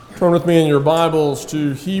Turn with me in your Bibles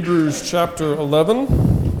to Hebrews chapter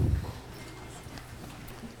 11.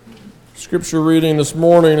 Scripture reading this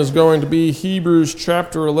morning is going to be Hebrews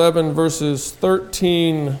chapter 11, verses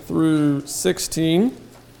 13 through 16.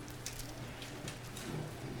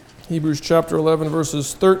 Hebrews chapter 11,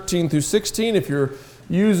 verses 13 through 16. If you're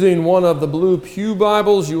using one of the blue pew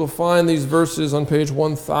Bibles, you will find these verses on page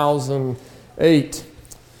 1008.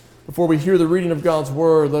 Before we hear the reading of God's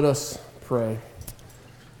Word, let us pray.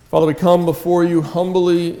 Father, we come before you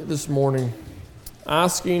humbly this morning,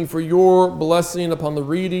 asking for your blessing upon the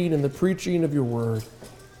reading and the preaching of your Word.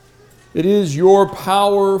 It is your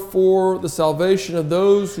power for the salvation of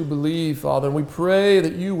those who believe, Father, and we pray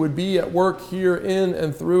that you would be at work here in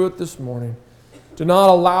and through it this morning. Do not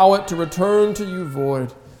allow it to return to you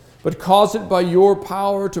void, but cause it by your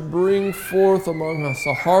power to bring forth among us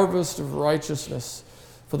a harvest of righteousness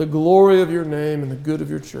for the glory of your name and the good of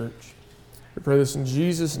your church. We pray this in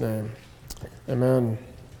Jesus' name. Amen.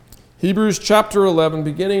 Hebrews chapter 11,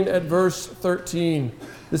 beginning at verse 13.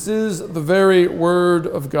 This is the very word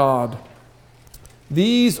of God.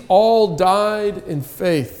 These all died in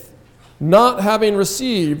faith, not having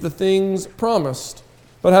received the things promised,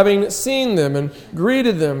 but having seen them and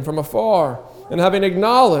greeted them from afar, and having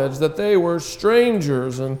acknowledged that they were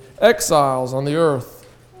strangers and exiles on the earth.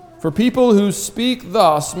 For people who speak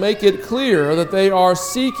thus make it clear that they are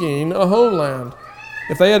seeking a homeland.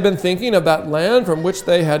 If they had been thinking of that land from which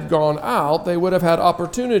they had gone out, they would have had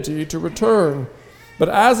opportunity to return. But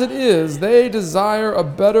as it is, they desire a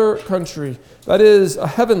better country, that is, a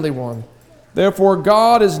heavenly one. Therefore,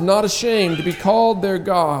 God is not ashamed to be called their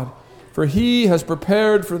God, for he has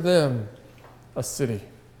prepared for them a city.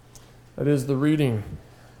 That is the reading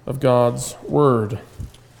of God's Word.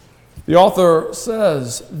 The author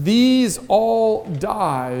says, these all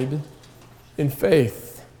died in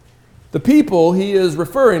faith. The people he is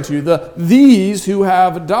referring to, these who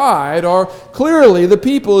have died, are clearly the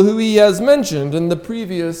people who he has mentioned in the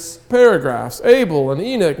previous paragraphs. Abel and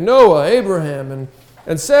Enoch, Noah, Abraham,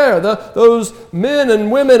 and Sarah, those men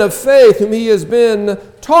and women of faith whom he has been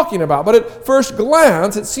talking about. But at first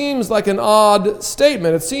glance, it seems like an odd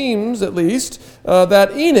statement. It seems, at least,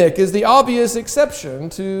 that Enoch is the obvious exception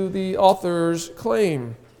to the author's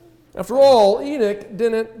claim. After all, Enoch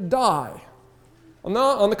didn't die. On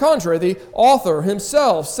the contrary, the author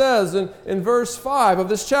himself says in verse 5 of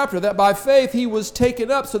this chapter that by faith he was taken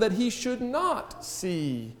up so that he should not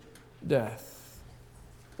see death.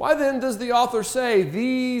 Why then does the author say,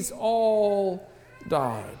 these all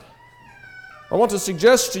died? I want to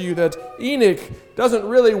suggest to you that Enoch doesn't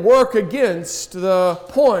really work against the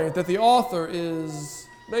point that the author is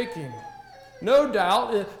making. No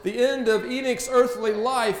doubt, the end of Enoch's earthly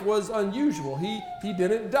life was unusual. He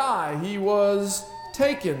didn't die. He was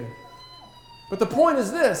taken. But the point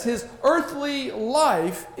is this, his earthly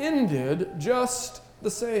life ended just the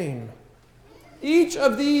same. Each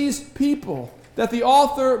of these people that the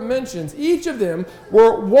author mentions, each of them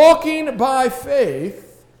were walking by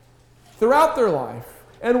faith throughout their life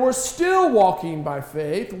and were still walking by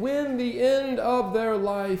faith when the end of their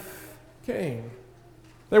life came.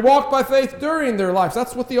 They walked by faith during their lives.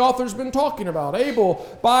 That's what the author's been talking about.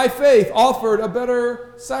 Abel, by faith, offered a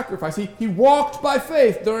better sacrifice. He walked by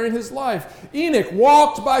faith during his life. Enoch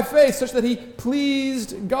walked by faith such that he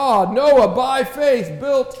pleased God. Noah, by faith,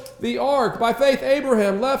 built the ark. By faith,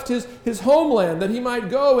 Abraham left his homeland that he might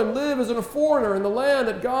go and live as a foreigner in the land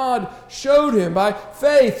that God showed him. By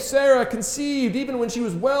faith, Sarah conceived even when she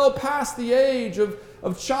was well past the age of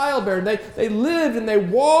childbearing. They lived and they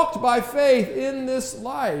walked by faith in this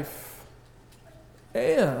life.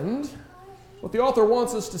 And what the author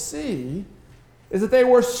wants us to see is that they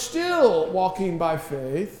were still walking by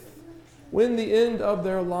faith when the end of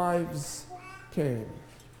their lives came.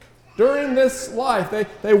 During this life,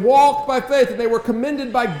 they walked by faith and they were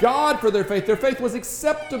commended by God for their faith. Their faith was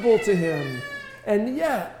acceptable to him. And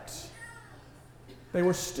yet, they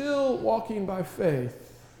were still walking by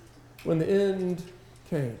faith when the end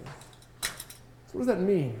came. So what does that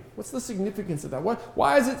mean? What's the significance of that?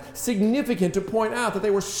 Why is it significant to point out that they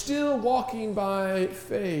were still walking by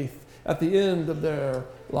faith at the end of their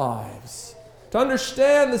lives? To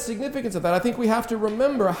understand the significance of that, I think we have to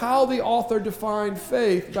remember how the author defined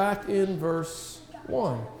faith back in verse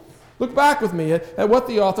 1. Look back with me at what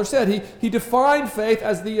the author said. He defined faith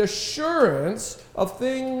as the assurance of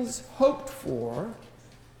things hoped for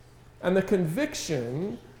and the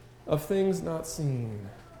conviction of things not seen.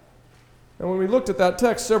 And when we looked at that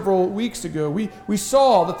text several weeks ago, we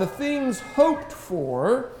saw that the things hoped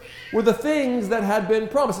for were the things that had been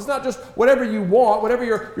promised. It's not just whatever you want, whatever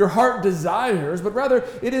your heart desires, but rather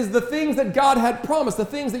it is the things that God had promised, the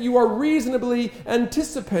things that you are reasonably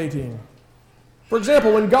anticipating. For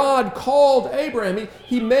example, when God called Abraham,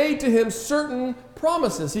 he made to him certain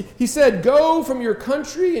promises. He said, "Go from your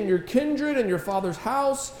country and your kindred and your father's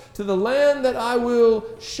house to the land that I will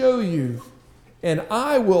show you. And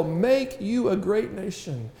I will make you a great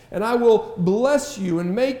nation, and I will bless you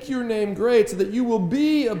and make your name great so that you will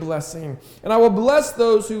be a blessing. And I will bless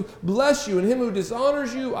those who bless you, and him who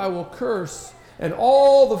dishonors you I will curse. And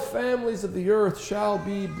all the families of the earth shall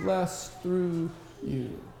be blessed through you."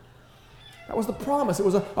 That was the promise. It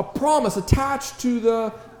was a promise attached to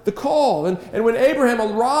the call. And when Abraham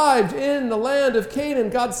arrived in the land of Canaan,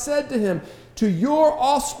 God said to him, "To your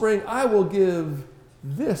offspring I will give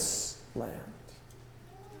this land."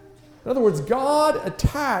 In other words, God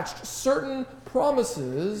attached certain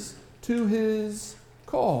promises to his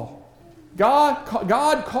call.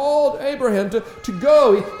 God called Abraham to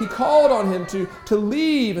go. He called on him to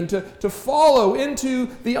leave and to follow into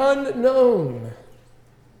the unknown.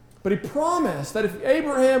 But he promised that if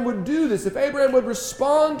Abraham would do this, if Abraham would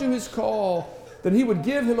respond to his call, then he would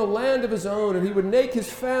give him a land of his own, and he would make his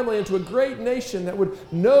family into a great nation that would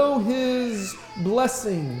know his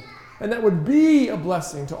blessing, and that would be a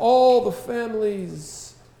blessing to all the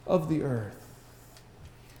families of the earth.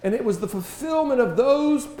 And it was the fulfillment of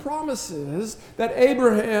those promises that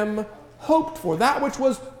Abraham hoped for. That which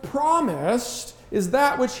was promised is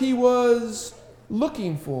that which he was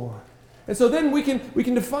looking for. And so then we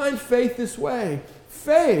can define faith this way.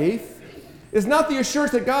 Faith is not the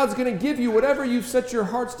assurance that God's going to give you whatever you've set your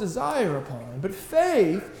heart's desire upon. But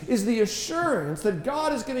faith is the assurance that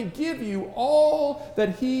God is going to give you all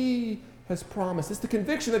that he has promised. It's the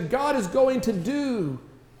conviction that God is going to do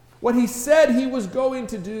what he said he was going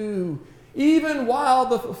to do, even while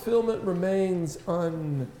the fulfillment remains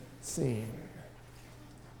unseen.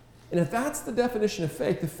 And if that's the definition of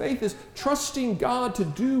faith, the faith is trusting God to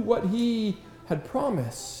do what he had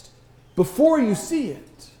promised before you see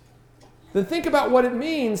it. Then think about what it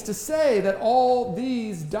means to say that all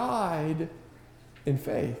these died in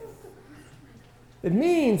faith. It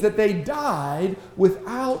means that they died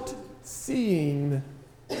without seeing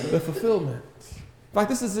the fulfillment. In fact,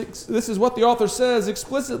 this is what the author says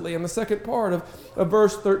explicitly in the second part of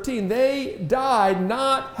verse 13. They died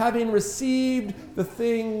not having received the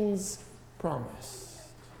things promised.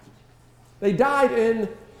 They died in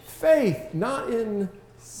faith, not in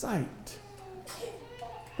sight.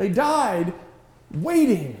 They died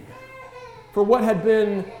waiting for what had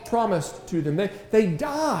been promised to them. They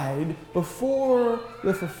died before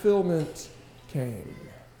the fulfillment came.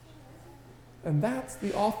 And that's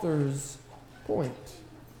the author's point.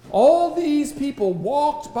 All these people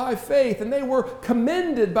walked by faith, and they were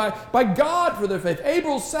commended by God for their faith.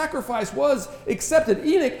 Abel's sacrifice was accepted.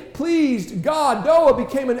 Enoch pleased God. Noah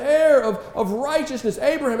became an heir of righteousness.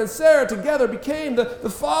 Abraham and Sarah together became the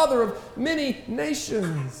father of many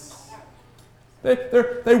nations.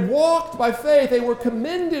 They walked by faith. They were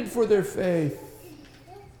commended for their faith.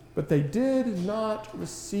 But they did not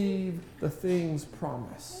receive the things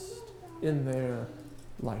promised in their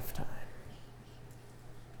lifetime.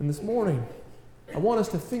 And this morning, I want us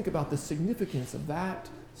to think about the significance of that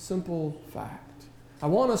simple fact. I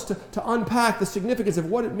want us to unpack the significance of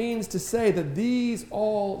what it means to say that these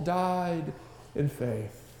all died in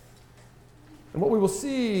faith. And what we will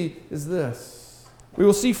see is this. We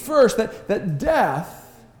will see first that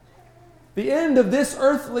death, the end of this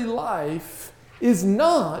earthly life, is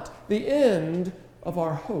not the end of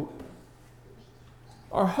our hope.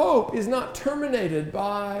 Our hope is not terminated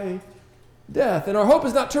by death. And our hope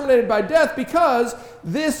is not terminated by death because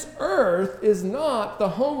this earth is not the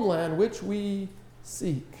homeland which we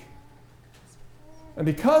seek. And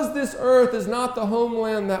because this earth is not the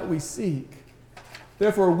homeland that we seek,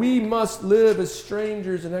 therefore we must live as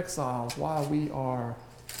strangers and exiles while we are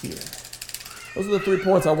here. Those are the 3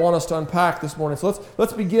 points I want us to unpack this morning. So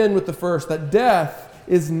let's begin with the first, that death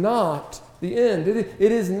is not the end.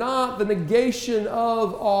 It is not the negation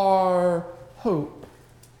of our hope.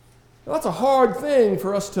 Now, that's a hard thing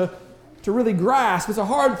for us to really grasp. It's a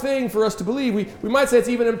hard thing for us to believe. We might say it's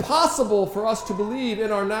even impossible for us to believe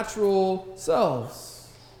in our natural selves.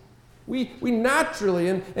 We naturally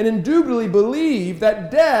and indubitably believe that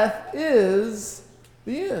death is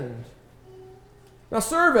the end. Now,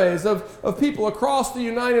 surveys of people across the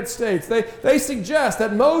United States, they suggest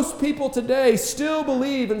that most people today still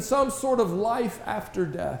believe in some sort of life after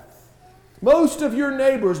death. Most of your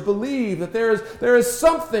neighbors believe that there is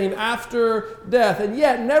something after death, and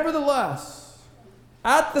yet, nevertheless,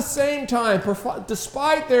 at the same time,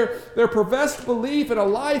 despite their professed belief in a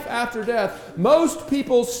life after death, most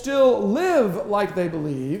people still live like they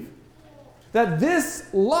believe that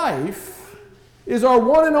this life is our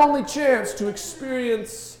one and only chance to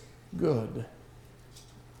experience good.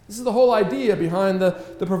 This is the whole idea behind the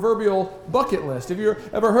proverbial bucket list. Have you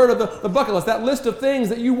ever heard of the bucket list? That list of things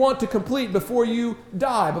that you want to complete before you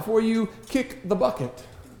die, before you kick the bucket.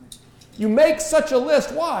 You make such a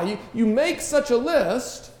list. Why? You make such a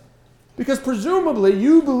list because presumably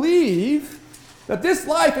you believe that this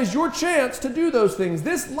life is your chance to do those things.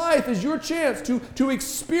 This life is your chance to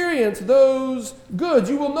experience those goods.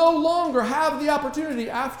 You will no longer have the opportunity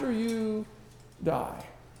after you die.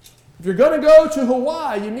 If you're going to go to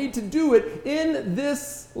Hawaii, you need to do it in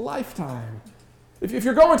this lifetime. If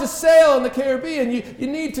you're going to sail in the Caribbean, you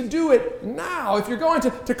need to do it now. If you're going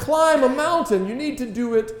to climb a mountain, you need to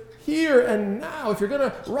do it here and now. If you're going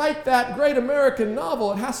to write that great American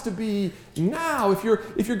novel, it has to be now. If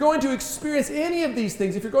you're going to experience any of these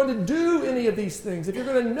things, if you're going to do any of these things, if you're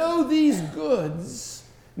going to know these goods,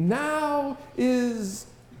 now is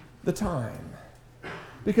the time.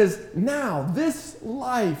 Because now, this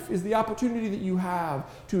life is the opportunity that you have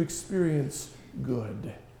to experience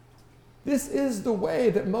good. This is the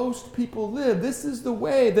way that most people live. This is the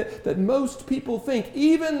way that most people think,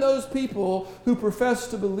 even those people who profess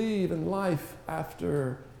to believe in life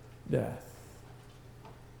after death.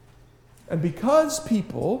 And because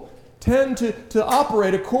people tend to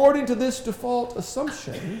operate according to this default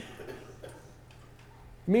assumption,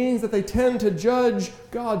 means that they tend to judge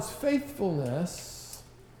God's faithfulness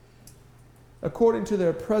according to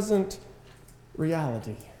their present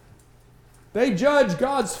reality. They judge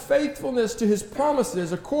God's faithfulness to His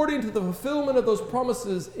promises according to the fulfillment of those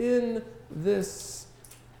promises in this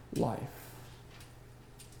life.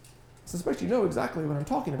 I suspect you know exactly what I'm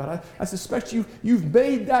talking about. I suspect you've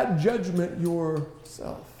made that judgment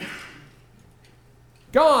yourself.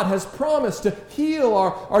 God has promised to heal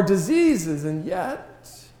our diseases, and yet,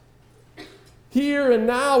 here and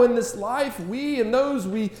now in this life, we and those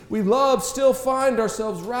we love still find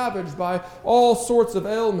ourselves ravaged by all sorts of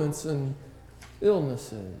ailments and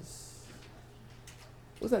illnesses.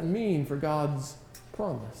 What does that mean for God's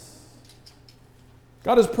promise?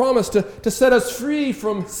 God has promised to set us free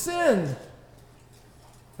from sin.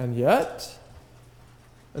 And yet,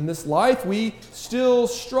 in this life, we still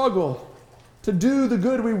struggle to do the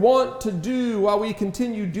good we want to do while we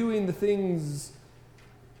continue doing the things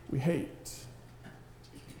we hate.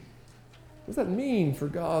 What does that mean for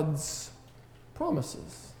God's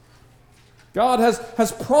promises? God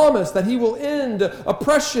has promised that He will end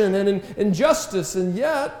oppression and injustice, and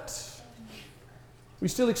yet we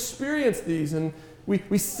still experience these, and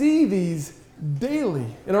we see these daily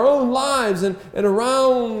in our own lives and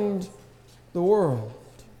around the world.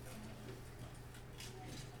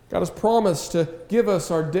 God has promised to give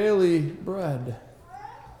us our daily bread.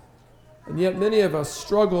 And yet many of us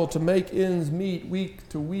struggle to make ends meet week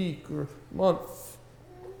to week or month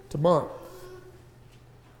to month.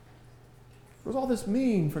 What does all this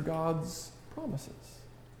mean for God's promises?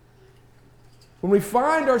 When we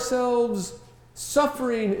find ourselves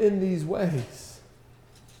suffering in these ways,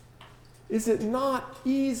 is it not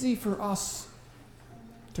easy for us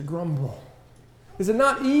to grumble? Is it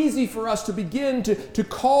not easy for us to begin to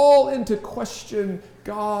call into question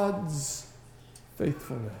God's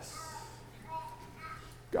faithfulness?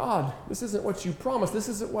 God, this isn't what you promised. This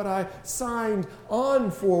isn't what I signed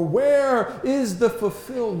on for. Where is the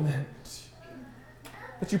fulfillment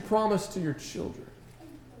that you promised to your children?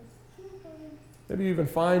 Maybe you even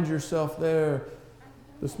find yourself there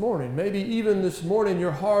this morning. Maybe even this morning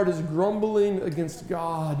your heart is grumbling against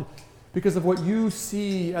God because of what you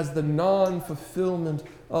see as the non-fulfillment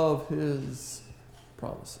of His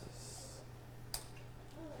promises.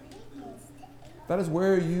 That is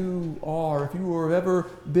where you are. If you have ever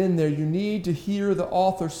been there, you need to hear the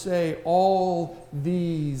author say, all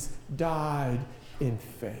these died in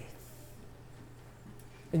faith.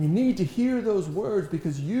 And you need to hear those words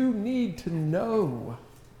because you need to know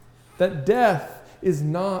that death is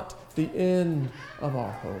not the end of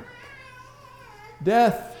our hope.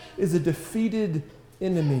 Death is a defeated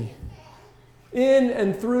enemy. In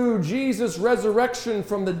and through Jesus' resurrection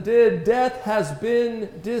from the dead, death has been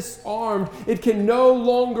disarmed. It can no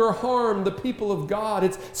longer harm the people of God.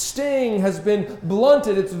 Its sting has been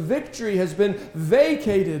blunted. Its victory has been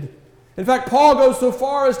vacated. In fact, Paul goes so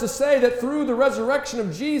far as to say that through the resurrection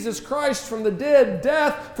of Jesus Christ from the dead,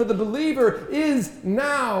 death for the believer is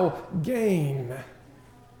now gain.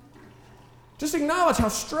 Just acknowledge how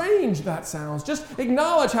strange that sounds. Just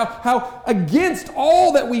acknowledge how against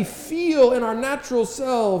all that we feel in our natural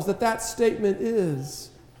selves that statement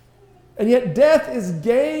is. And yet death is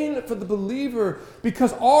gain for the believer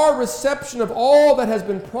because our reception of all that has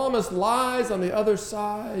been promised lies on the other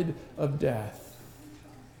side of death.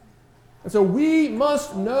 And so we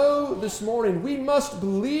must know this morning, we must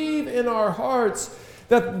believe in our hearts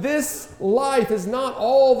that this life is not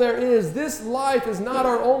all there is. This life is not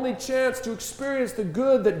our only chance to experience the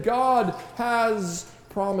good that God has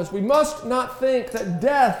promised. We must not think that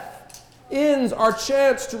death ends our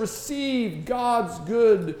chance to receive God's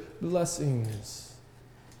good blessings.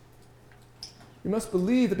 We must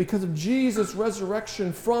believe that because of Jesus'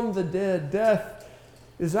 resurrection from the dead, death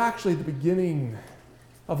is actually the beginning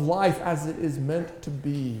of life as it is meant to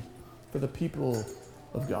be for the people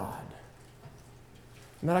of God.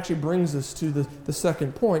 And that actually brings us to the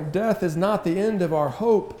second point. Death is not the end of our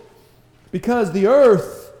hope because the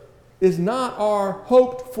earth is not our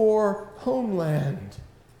hoped for homeland.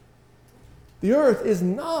 The earth is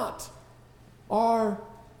not our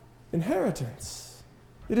inheritance.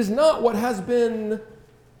 It is not what has been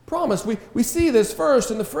promised. We see this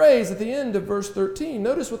first in the phrase at the end of verse 13.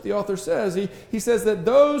 Notice what the author says. He says that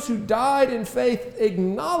those who died in faith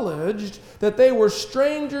acknowledged that they were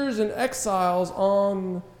strangers and exiles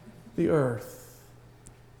on the earth.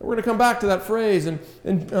 We're going to come back to that phrase in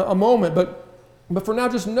a moment, but for now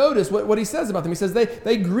just notice what he says about them. He says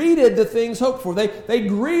they greeted the things hoped for. They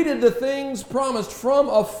greeted the things promised from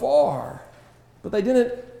afar, but they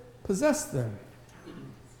didn't possess them.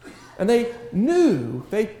 And they knew,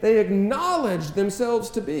 they acknowledged themselves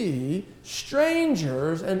to be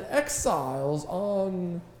strangers and exiles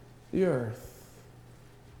on the earth.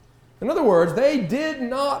 In other words, they did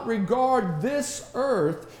not regard this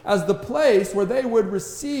earth as the place where they would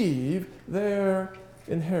receive their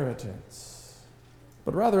inheritance.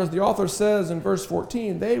 But rather, as the author says in verse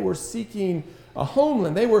 14, they were seeking a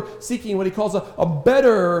homeland. They were seeking what he calls a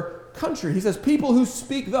better country. He says people who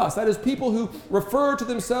speak thus, that is, people who refer to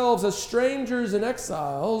themselves as strangers and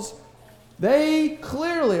exiles, they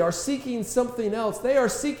clearly are seeking something else. They are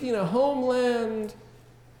seeking a homeland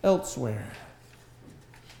elsewhere.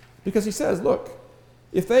 Because he says, look,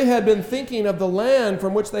 if they had been thinking of the land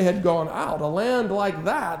from which they had gone out, a land like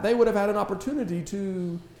that, they would have had an opportunity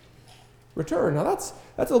to return. Now that's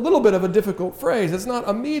a little bit of a difficult phrase. It's not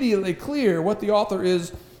immediately clear what the author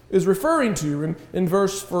is referring to in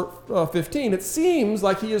verse 15. It seems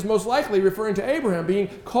like he is most likely referring to Abraham being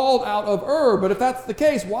called out of Ur, but if that's the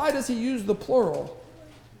case, why does he use the plural?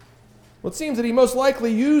 Well, it seems that he most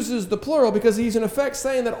likely uses the plural because he's in effect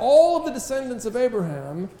saying that all of the descendants of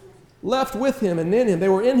Abraham left with him and in him. They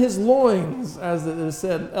were in his loins, as it is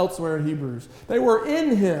said elsewhere in Hebrews. They were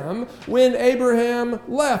in him when Abraham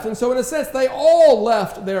left. And so in a sense, they all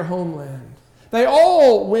left their homeland. They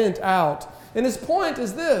all went out. And his point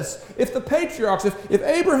is this: if the patriarchs, if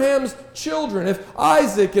Abraham's children, if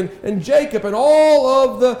Isaac and Jacob and all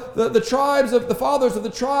of the tribes of the fathers of the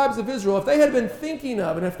tribes of Israel, if they had been thinking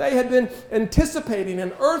of and if they had been anticipating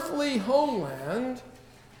an earthly homeland,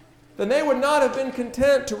 then they would not have been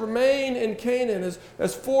content to remain in Canaan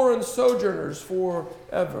as foreign sojourners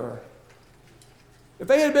forever. If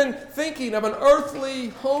they had been thinking of an earthly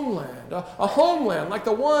homeland, a homeland like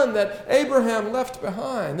the one that Abraham left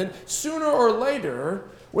behind, then sooner or later,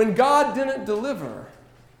 when God didn't deliver,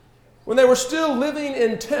 when they were still living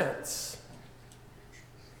in tents,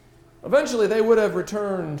 eventually they would have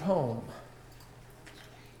returned home.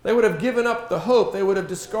 They would have given up the hope. They would have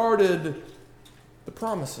discarded the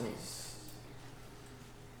promises.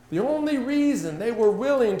 The only reason they were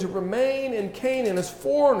willing to remain in Canaan as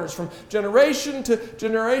foreigners from generation to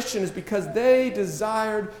generation is because they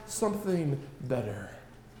desired something better.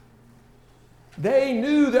 They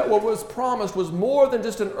knew that what was promised was more than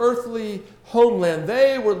just an earthly homeland.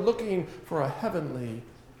 They were looking for a heavenly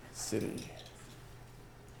city.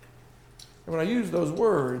 And when I use those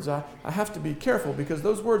words, I have to be careful because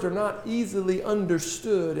those words are not easily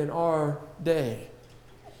understood in our day.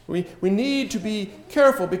 We need to be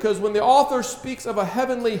careful because when the author speaks of a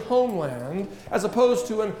heavenly homeland as opposed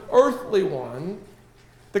to an earthly one,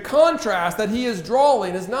 the contrast that he is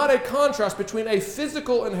drawing is not a contrast between a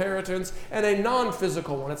physical inheritance and a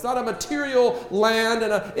non-physical one. It's not a material land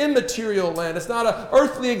and an immaterial land. It's not an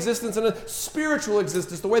earthly existence and a spiritual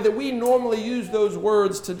existence, the way that we normally use those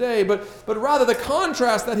words today. But rather the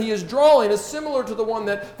contrast that he is drawing is similar to the one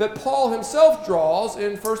that Paul himself draws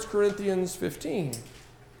in 1 Corinthians 15.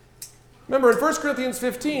 Remember, in 1 Corinthians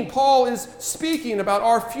 15, Paul is speaking about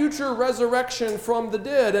our future resurrection from the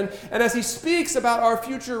dead. And as he speaks about our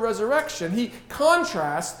future resurrection, he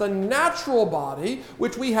contrasts the natural body,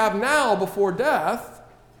 which we have now before death,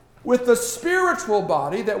 with the spiritual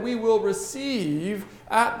body that we will receive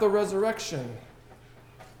at the resurrection.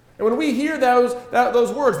 And when we hear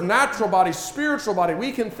those words, natural body, spiritual body,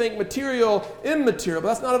 we can think material, immaterial. But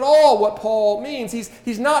that's not at all what Paul means.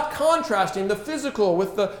 He's not contrasting the physical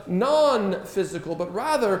with the non-physical, but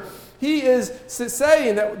rather he is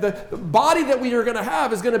saying that the body that we are going to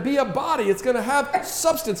have is going to be a body. It's going to have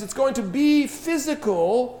substance. It's going to be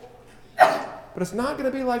physical, but it's not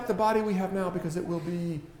going to be like the body we have now because it will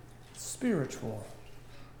be spiritual.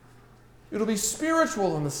 It'll be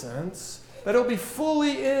spiritual in the sense that it'll be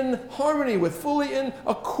fully in harmony with, fully in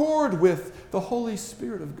accord with the Holy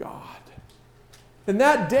Spirit of God. In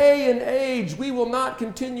that day and age, we will not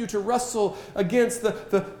continue to wrestle against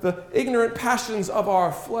the ignorant passions of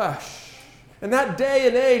our flesh. In that day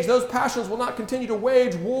and age, those passions will not continue to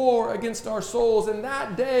wage war against our souls. In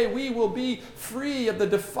that day, we will be free of the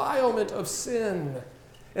defilement of sin.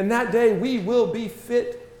 In that day, we will be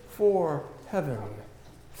fit for heaven,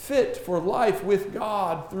 fit for life with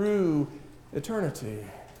God through eternity.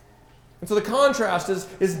 And so the contrast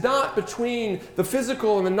is not between the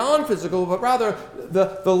physical and the non-physical, but rather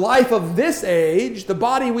the life of this age, the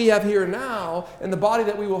body we have here now, and the body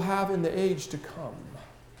that we will have in the age to come.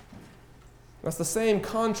 That's the same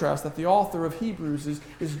contrast that the author of Hebrews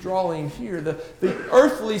is drawing here. The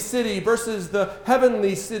earthly city versus the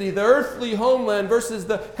heavenly city, the earthly homeland versus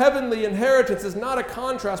the heavenly inheritance is not a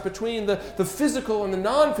contrast between the physical and the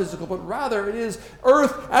non-physical, but rather it is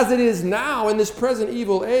earth as it is now in this present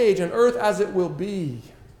evil age and earth as it will be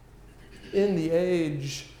in the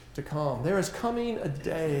age to come. There is coming a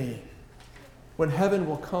day when heaven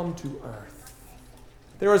will come to earth.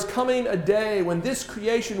 There is coming a day when this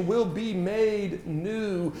creation will be made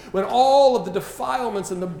new, when all of the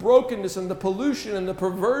defilements and the brokenness and the pollution and the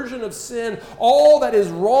perversion of sin, all that is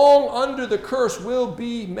wrong under the curse will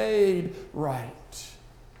be made right.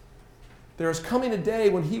 There is coming a day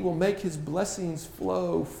when he will make his blessings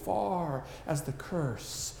flow far as the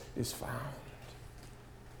curse is found.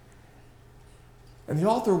 And the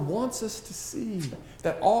author wants us to see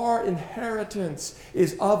that our inheritance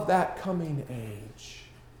is of that coming age.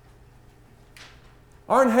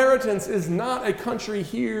 Our inheritance is not a country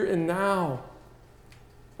here and now.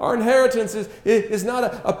 Our inheritance is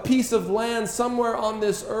not a piece of land somewhere on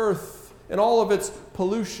this earth and all of its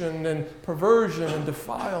pollution and perversion and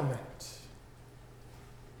defilement.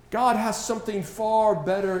 God has something far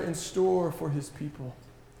better in store for his people.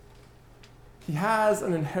 He has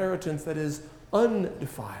an inheritance that is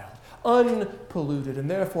undefiled, unpolluted,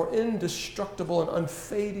 and therefore indestructible and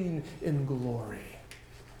unfading in glory.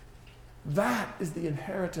 That is the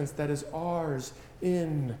inheritance that is ours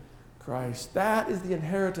in Christ. That is the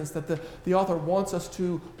inheritance that the author wants us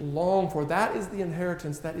to long for. That is the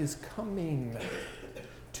inheritance that is coming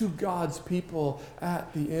to God's people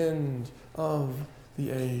at the end of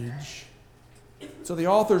the age. So the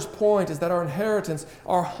author's point is that our inheritance,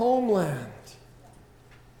 our homeland,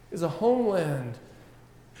 is a homeland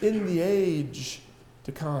in the age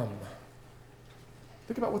to come.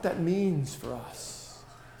 Think about what that means for us.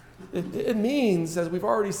 It means, as we've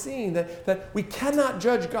already seen, that we cannot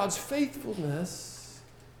judge God's faithfulness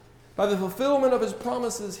by the fulfillment of his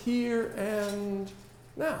promises here and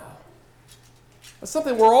now. That's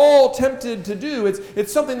something we're all tempted to do.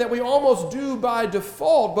 It's something that we almost do by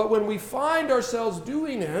default, but when we find ourselves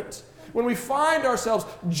doing it, when we find ourselves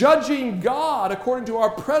judging God according to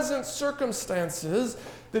our present circumstances,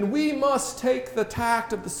 then we must take the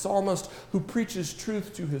tact of the psalmist who preaches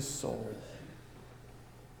truth to his soul.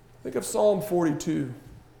 Think of Psalm 42.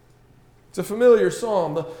 It's a familiar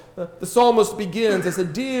psalm. The psalmist begins, as a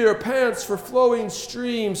deer pants for flowing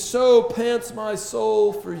streams, so pants my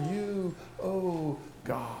soul for you, O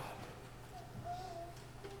God. I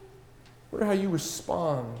wonder how you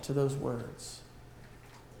respond to those words.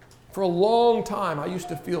 For a long time, I used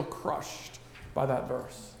to feel crushed by that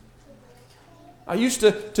verse. I used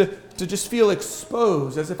to just feel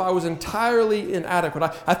exposed, as if I was entirely inadequate.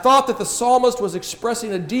 I thought that the psalmist was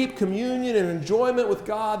expressing a deep communion and enjoyment with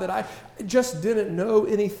God that I just didn't know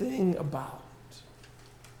anything about.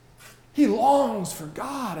 He longs for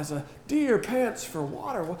God as a deer pants for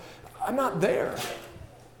water. Well, I'm not there. Have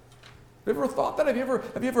you ever thought that? Have you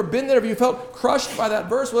ever been there? Have you felt crushed by that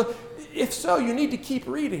verse? Well, if so, you need to keep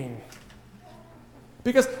reading.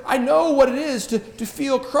 Because I know what it is to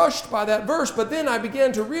feel crushed by that verse, but then I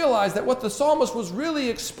began to realize that what the psalmist was really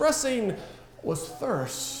expressing was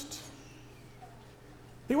thirst.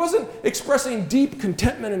 He wasn't expressing deep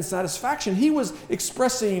contentment and satisfaction. He was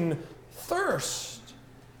expressing thirst.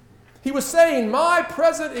 He was saying, my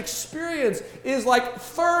present experience is like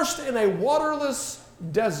thirst in a waterless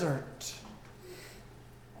desert.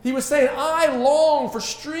 He was saying, I long for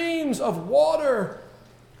streams of water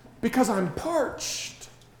because I'm parched.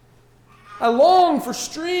 I long for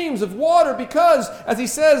streams of water because, as he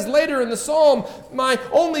says later in the psalm, my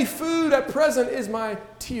only food at present is my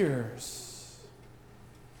tears.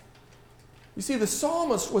 You see, the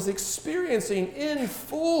psalmist was experiencing in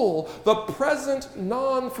full the present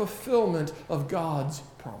non-fulfillment of God's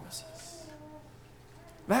promises.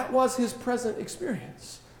 That was his present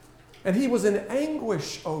experience. And he was in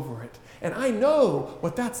anguish over it. And I know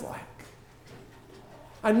what that's like.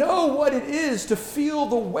 I know what it is to feel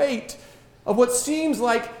the weight of what seems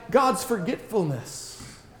like God's forgetfulness,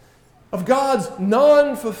 of God's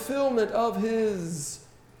non-fulfillment of his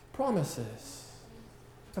promises.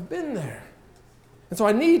 I've been there. And so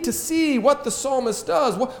I need to see what the psalmist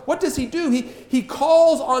does. What does he do? He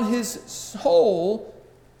calls on his soul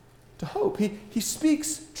to hope. He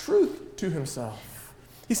speaks truth to himself.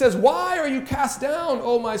 He says, why are you cast down,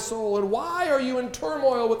 O my soul, and why are you in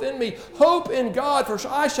turmoil within me? Hope in God, for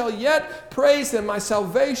I shall yet praise him, my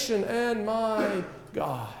salvation and my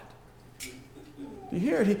God. Do you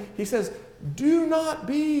hear it? He says, do not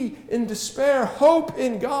be in despair. Hope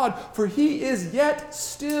in God, for he is yet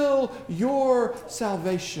still your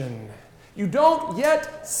salvation. You don't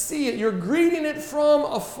yet see it. You're greeting it from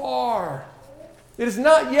afar. It is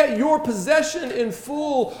not yet your possession in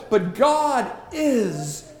full, but God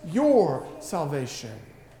is your salvation.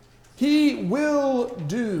 He will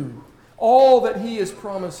do all that he has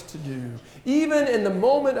promised to do. Even in the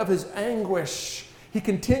moment of his anguish, he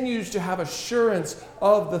continues to have assurance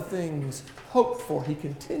of the things hoped for. He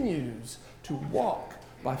continues to walk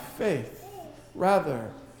by faith rather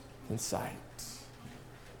than sight.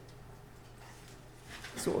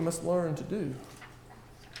 That's what we must learn to do.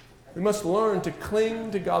 We must learn to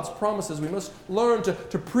cling to God's promises. We must learn to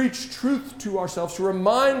preach truth to ourselves, to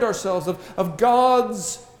remind ourselves of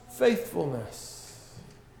God's faithfulness.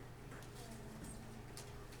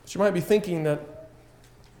 But you might be thinking that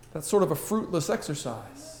that's sort of a fruitless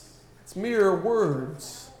exercise. It's mere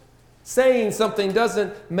words. Saying something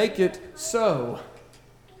doesn't make it so.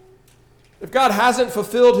 If God hasn't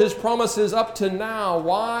fulfilled his promises up to now,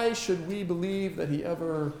 why should we believe that he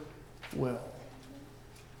ever will?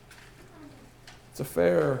 It's a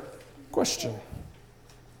fair question.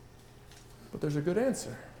 But there's a good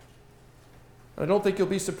answer. I don't think you'll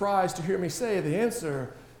be surprised to hear me say the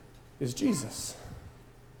answer is Jesus.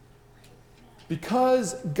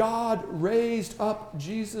 Because God raised up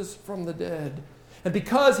Jesus from the dead, and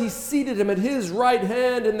because he seated him at his right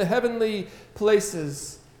hand in the heavenly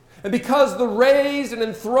places, and because the raised and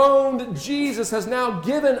enthroned Jesus has now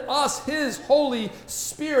given us his Holy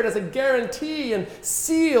Spirit as a guarantee and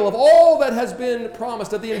seal of all that has been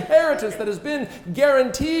promised, of the inheritance that has been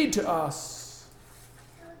guaranteed to us.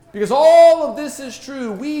 Because all of this is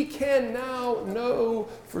true, we can now know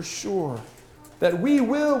for sure that we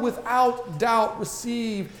will without doubt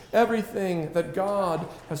receive everything that God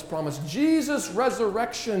has promised. Jesus'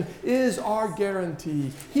 resurrection is our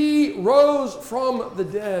guarantee. He rose from the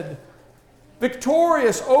dead,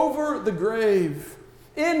 victorious over the grave.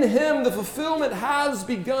 In him the fulfillment has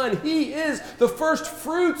begun. He is the first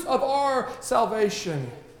fruits of our salvation.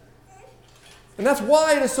 And that's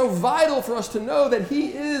why it is so vital for us to know that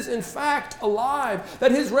he is in fact alive, that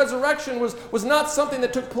his resurrection was not something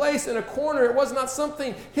that took place in a corner. It was not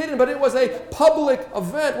something hidden, but it was a public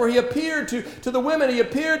event where he appeared to the women, he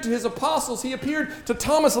appeared to his apostles, he appeared to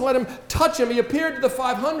Thomas and let him touch him, he appeared to the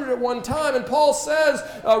 500 at one time. And Paul says,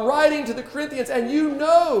 writing to the Corinthians, and you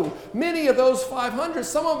know many of those 500,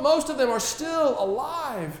 most of them are still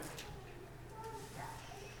alive.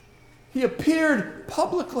 He appeared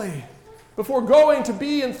publicly before going to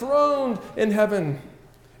be enthroned in heaven.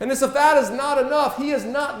 And as if that is not enough, he has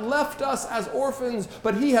not left us as orphans,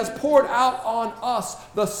 but he has poured out on us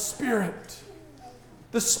the Spirit.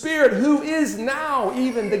 The Spirit who is now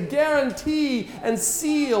even the guarantee and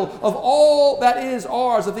seal of all that is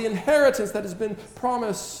ours, of the inheritance that has been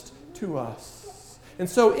promised to us. And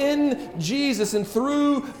so in Jesus and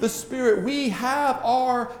through the Spirit, we have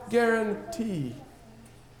our guarantee.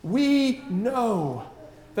 We know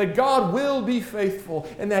that God will be faithful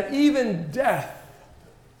and that even death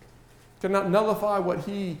cannot nullify what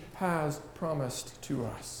he has promised to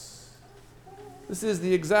us. This is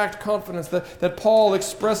the exact confidence that Paul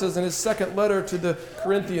expresses in his second letter to the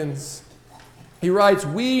Corinthians. He writes,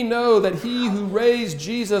 "We know that he who raised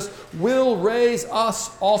Jesus will raise us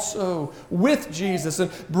also with Jesus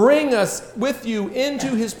and bring us with you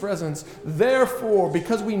into his presence. Therefore,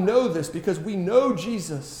 because we know this, because we know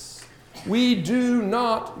Jesus, we do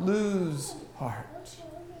not lose heart."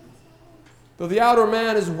 Though the outer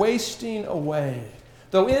man is wasting away,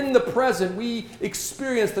 though in the present we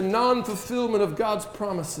experience the non-fulfillment of God's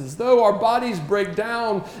promises, though our bodies break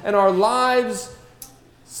down and our lives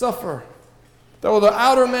suffer, though the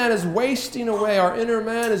outer man is wasting away, our inner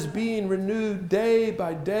man is being renewed day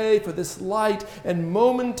by day, for this light and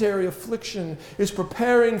momentary affliction is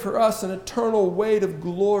preparing for us an eternal weight of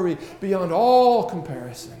glory beyond all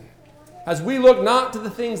comparison. As we look not to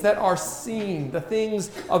the things that are seen, the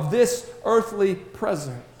things of this earthly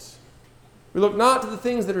present, we look not to the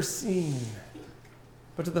things that are seen,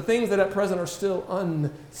 but to the things that at present are still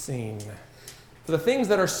unseen. For the things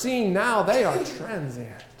that are seen now, they are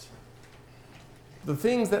transient. The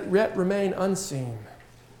things that yet remain unseen,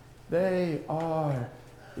 they are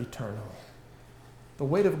eternal. The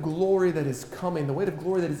weight of glory that is coming, the weight of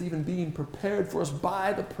glory that is even being prepared for us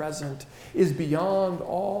by the present, is beyond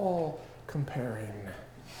all comparing.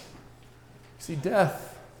 See,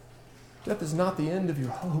 death is not the end of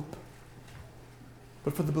your hope.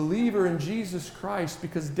 But for the believer in Jesus Christ,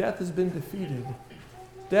 because death has been defeated,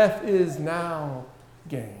 death is now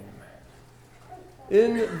gain.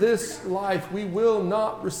 In this life, we will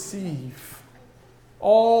not receive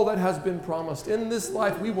all that has been promised. In this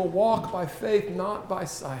life, we will walk by faith, not by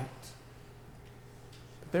sight.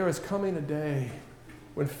 But there is coming a day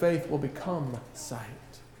when faith will become sight.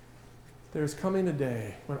 There is coming a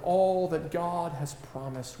day when all that God has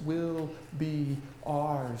promised will be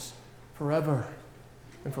ours forever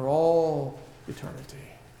and for all eternity.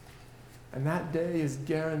 And that day is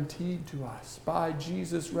guaranteed to us by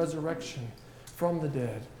Jesus' resurrection from the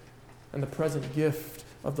dead and the present gift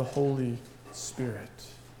of the Holy Spirit.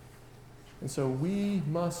 And so we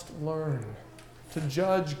must learn to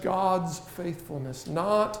judge God's faithfulness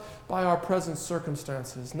not by our present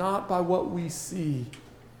circumstances, not by what we see,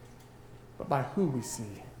 but by who we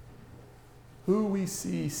see. Who we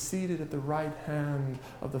see seated at the right hand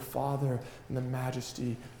of the Father in the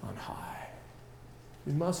majesty on high.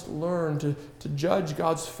 We must learn to judge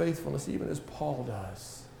God's faithfulness even as Paul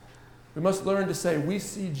does. We must learn to say, we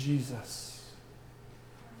see Jesus,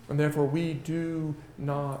 and therefore we do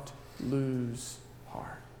not lose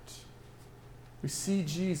heart. We see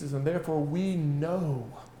Jesus, and therefore we know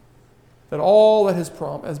that all that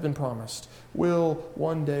has been promised will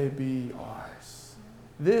one day be ours.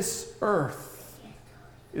 This earth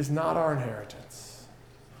is not our inheritance,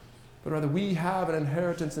 but rather we have an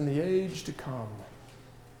inheritance in the age to come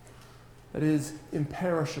that is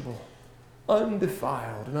imperishable,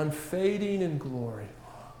 undefiled, and unfading in glory.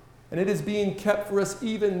 And it is being kept for us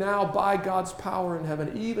even now by God's power in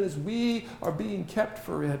heaven, even as we are being kept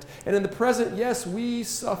for it. And in the present, yes, we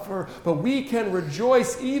suffer, but we can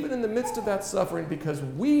rejoice even in the midst of that suffering because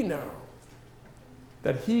we know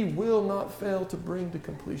that he will not fail to bring to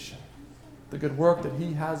completion the good work that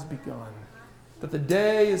he has begun. That the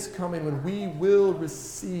day is coming when we will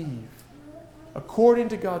receive, according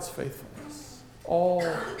to God's faithfulness, all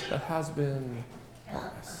that has been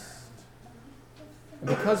promised. And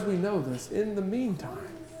because we know this, in the meantime,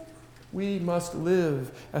 we must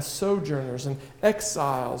live as sojourners and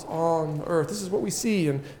exiles on earth. This is what we see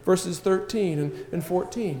in verses 13 and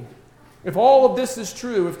 14. If all of this is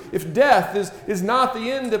true, if death is not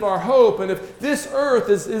the end of our hope, and if this earth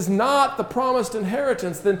is not the promised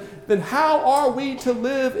inheritance, then how are we to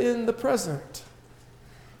live in the present?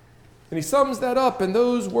 And he sums that up in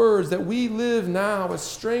those words that we live now as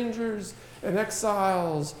strangers and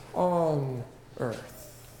exiles on earth.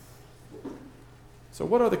 So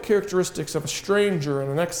what are the characteristics of a stranger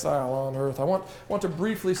and an exile on earth? I want to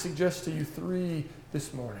briefly suggest to you three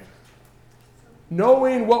this morning.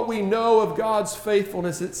 Knowing what we know of God's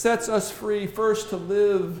faithfulness, it sets us free first to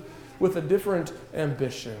live with a different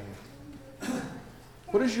ambition.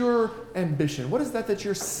 What is your ambition? What is that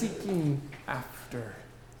you're seeking after?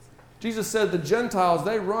 Jesus said the Gentiles,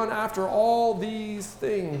 they run after all these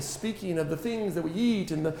things, speaking of the things that we eat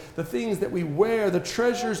and the things that we wear, the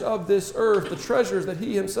treasures of this earth, the treasures that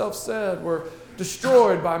he himself said were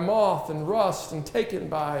destroyed by moth and rust and taken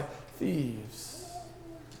by thieves.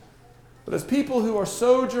 But as people who are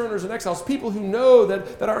sojourners and exiles, people who know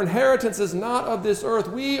that our inheritance is not of this earth,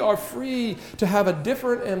 we are free to have a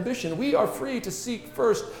different ambition. We are free to seek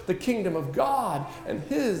first the kingdom of God and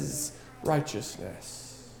his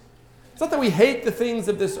righteousness. It's not that we hate the things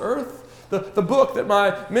of this earth. The book that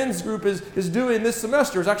my men's group is doing this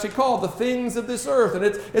semester is actually called The Things of This Earth. And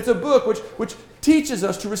it's a book which teaches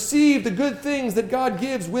us to receive the good things that God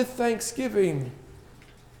gives with thanksgiving.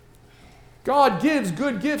 God gives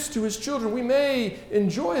good gifts to His children. We may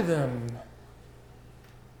enjoy them,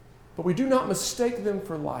 but we do not mistake them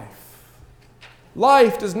for life.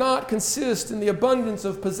 Life does not consist in the abundance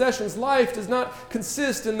of possessions. Life does not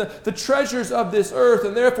consist in the treasures of this earth,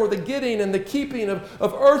 and therefore the getting and the keeping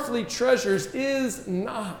of earthly treasures is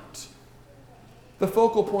not the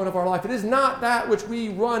focal point of our life. It is not that which we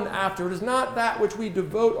run after. It is not that which we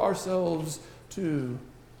devote ourselves to.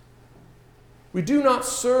 We do not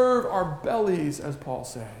serve our bellies, as Paul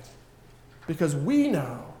said, because we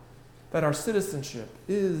know that our citizenship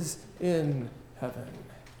is in heaven.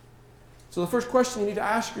 So the first question you need to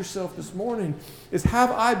ask yourself this morning is,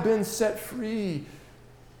 have I been set free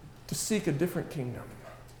to seek a different kingdom?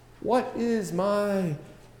 What is my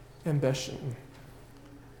ambition?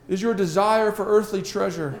 Is your desire for earthly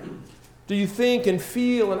treasure? Do you think and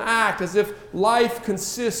feel and act as if life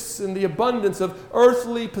consists in the abundance of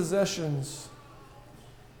earthly possessions?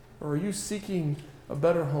 Or are you seeking a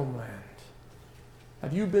better homeland?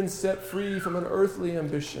 Have you been set free from an earthly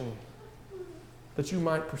ambition that you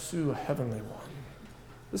might pursue a heavenly one?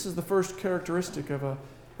 This is the first characteristic of an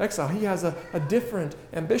exile. He has a different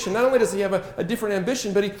ambition. Not only does he have a different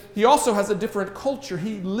ambition, but he also has a different culture.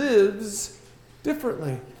 He lives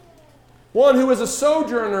differently. One who is a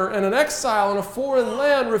sojourner and an exile in a foreign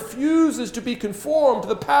land refuses to be conformed to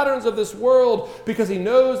the patterns of this world because he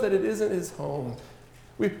knows that it isn't his home.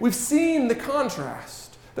 We've seen the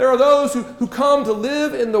contrast. There are those who come to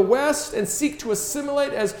live in the West and seek to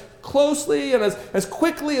assimilate as closely and as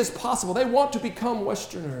quickly as possible. They want to become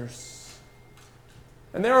Westerners.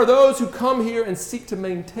 And there are those who come here and seek to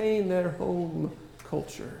maintain their home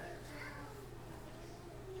culture.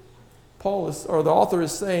 The author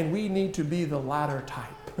is saying we need to be the latter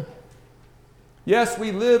type. Yes,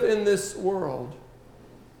 we live in this world,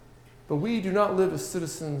 but we do not live as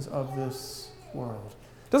citizens of this world.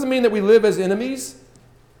 Doesn't mean that we live as enemies.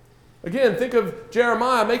 Again, think of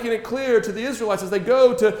Jeremiah making it clear to the Israelites as they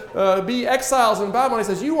go to be exiles in Babylon. He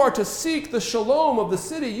says, you are to seek the shalom of the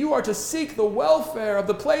city. You are to seek the welfare of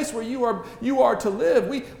the place where you are to live.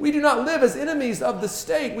 We do not live as enemies of the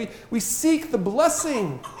state. We seek the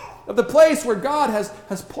blessing of the place where God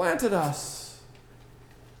has planted us.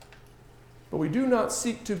 But we do not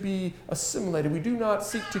seek to be assimilated. We do not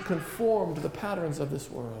seek to conform to the patterns of this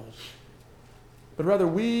world. But rather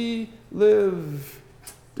we live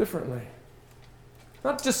differently.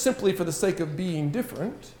 Not just simply for the sake of being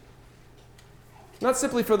different. Not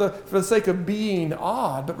simply for the sake of being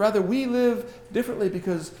odd, but rather we live differently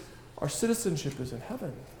because our citizenship is in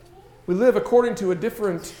heaven. We live according to a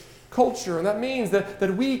different culture, and that means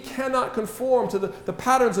that we cannot conform to the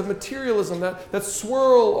patterns of materialism that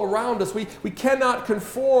swirl around us. We cannot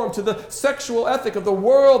conform to the sexual ethic of the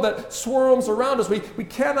world that swirls around us. We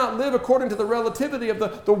cannot live according to the relativity of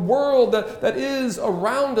the world that is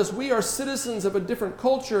around us. We are citizens of a different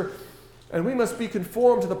culture, and we must be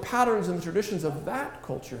conformed to the patterns and the traditions of that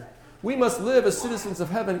culture. We must live as citizens of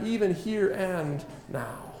heaven even here and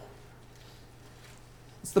now.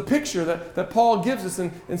 It's the picture that Paul gives us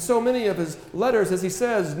in so many of his letters as he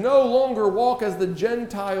says, no longer walk as the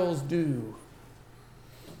Gentiles do.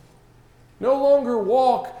 No longer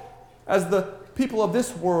walk as the people of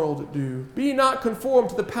this world do. Be not conformed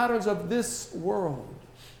to the patterns of this world,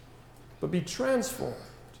 but be transformed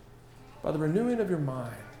by the renewing of your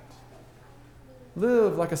mind.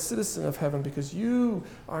 Live like a citizen of heaven because you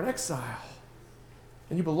are an exile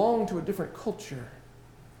and you belong to a different culture.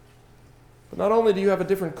 But not only do you have a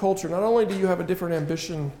different culture, not only do you have a different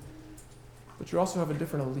ambition, but you also have a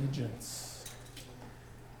different allegiance.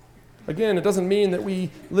 Again, it doesn't mean that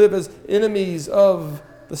we live as enemies of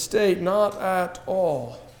the state, not at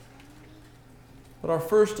all. But our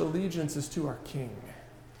first allegiance is to our King.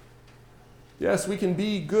 Yes, we can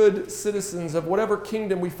be good citizens of whatever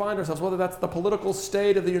kingdom we find ourselves, whether that's the political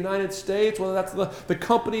state of the United States, whether that's the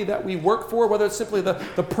company that we work for, whether it's simply the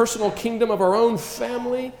personal kingdom of our own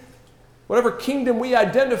family. Whatever kingdom we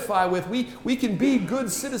identify with, we can be good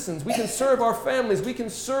citizens. We can serve our families. We can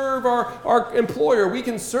serve our employer. We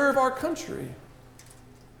can serve our country.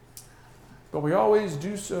 But we always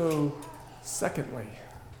do so secondly.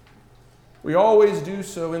 We always do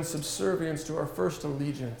so in subservience to our first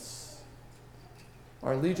allegiance,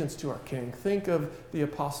 our allegiance to our King. Think of the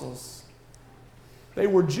apostles. They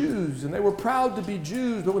were Jews, and they were proud to be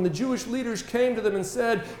Jews, but when the Jewish leaders came to them and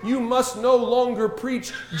said, you must no longer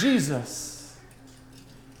preach Jesus,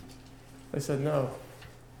 they said, no,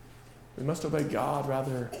 we must obey God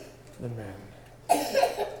rather than men.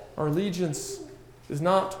 Our allegiance is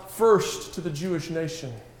not first to the Jewish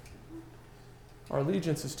nation. Our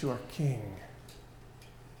allegiance is to our King,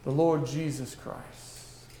 the Lord Jesus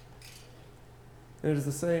Christ. And it is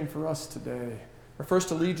the same for us today. Our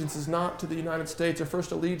first allegiance is not to the United States. Our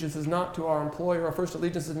first allegiance is not to our employer. Our first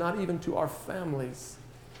allegiance is not even to our families.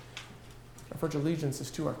 Our first allegiance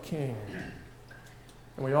is to our King.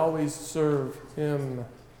 And we always serve Him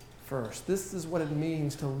first. This is what it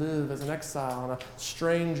means to live as an exile and a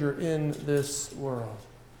stranger in this world.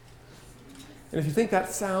 And if you think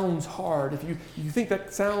that sounds hard, if you think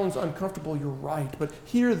that sounds uncomfortable, you're right. But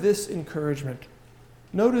hear this encouragement.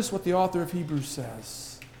 Notice what the author of Hebrews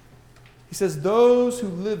says. He says, those who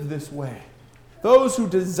live this way, those who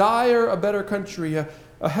desire a better country,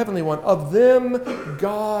 a heavenly one, of them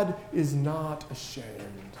God is not ashamed.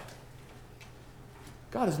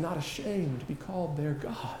 God is not ashamed to be called their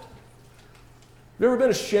God. Have you ever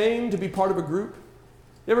been ashamed to be part of a group?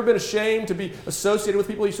 You ever been ashamed to be associated with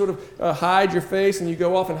people? You sort of hide your face and you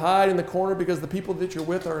go off and hide in the corner because the people that you're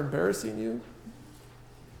with are embarrassing you?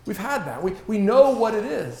 We've had that. We know what it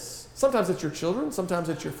is. Sometimes it's your children, sometimes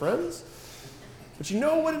it's your friends. But you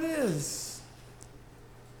know what it is.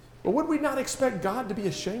 But would we not expect God to be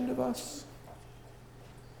ashamed of us?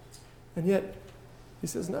 And yet, He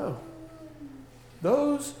says no.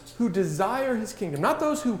 Those who desire His kingdom, not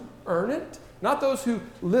those who earn it, not those who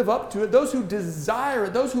live up to it, those who desire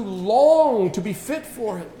it, those who long to be fit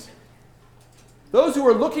for it, those who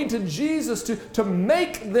are looking to Jesus to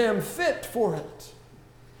make them fit for it,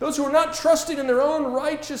 those who are not trusting in their own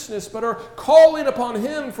righteousness but are calling upon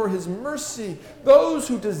Him for His mercy, those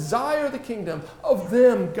who desire the kingdom, of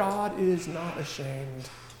them God is not ashamed.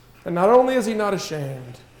 And not only is He not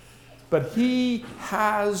ashamed, but He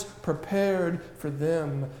has prepared for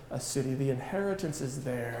them a city. The inheritance is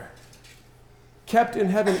there, kept in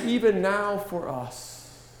heaven even now for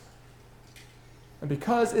us. And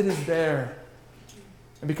because it is there,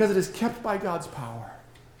 and because it is kept by God's power,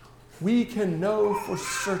 we can know for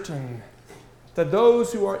certain that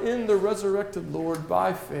those who are in the resurrected Lord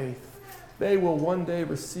by faith, they will one day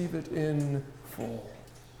receive it in full.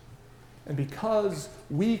 And because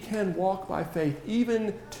we can walk by faith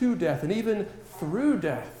even to death and even through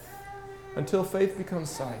death until faith becomes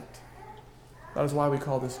sight, that is why we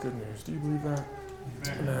call this good news. Do you believe that?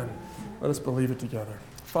 Amen. Let us believe it together.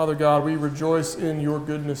 Father God, we rejoice in your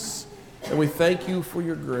goodness and we thank you for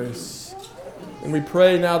your grace. And we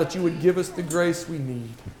pray now that you would give us the grace we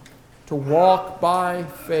need to walk by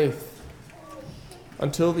faith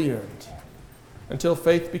until the end, until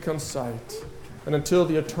faith becomes sight, and until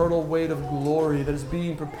the eternal weight of glory that is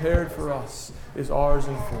being prepared for us is ours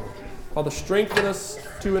in full. Father, strengthen us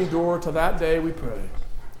to endure to that day, we pray.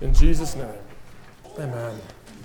 In Jesus' name, amen.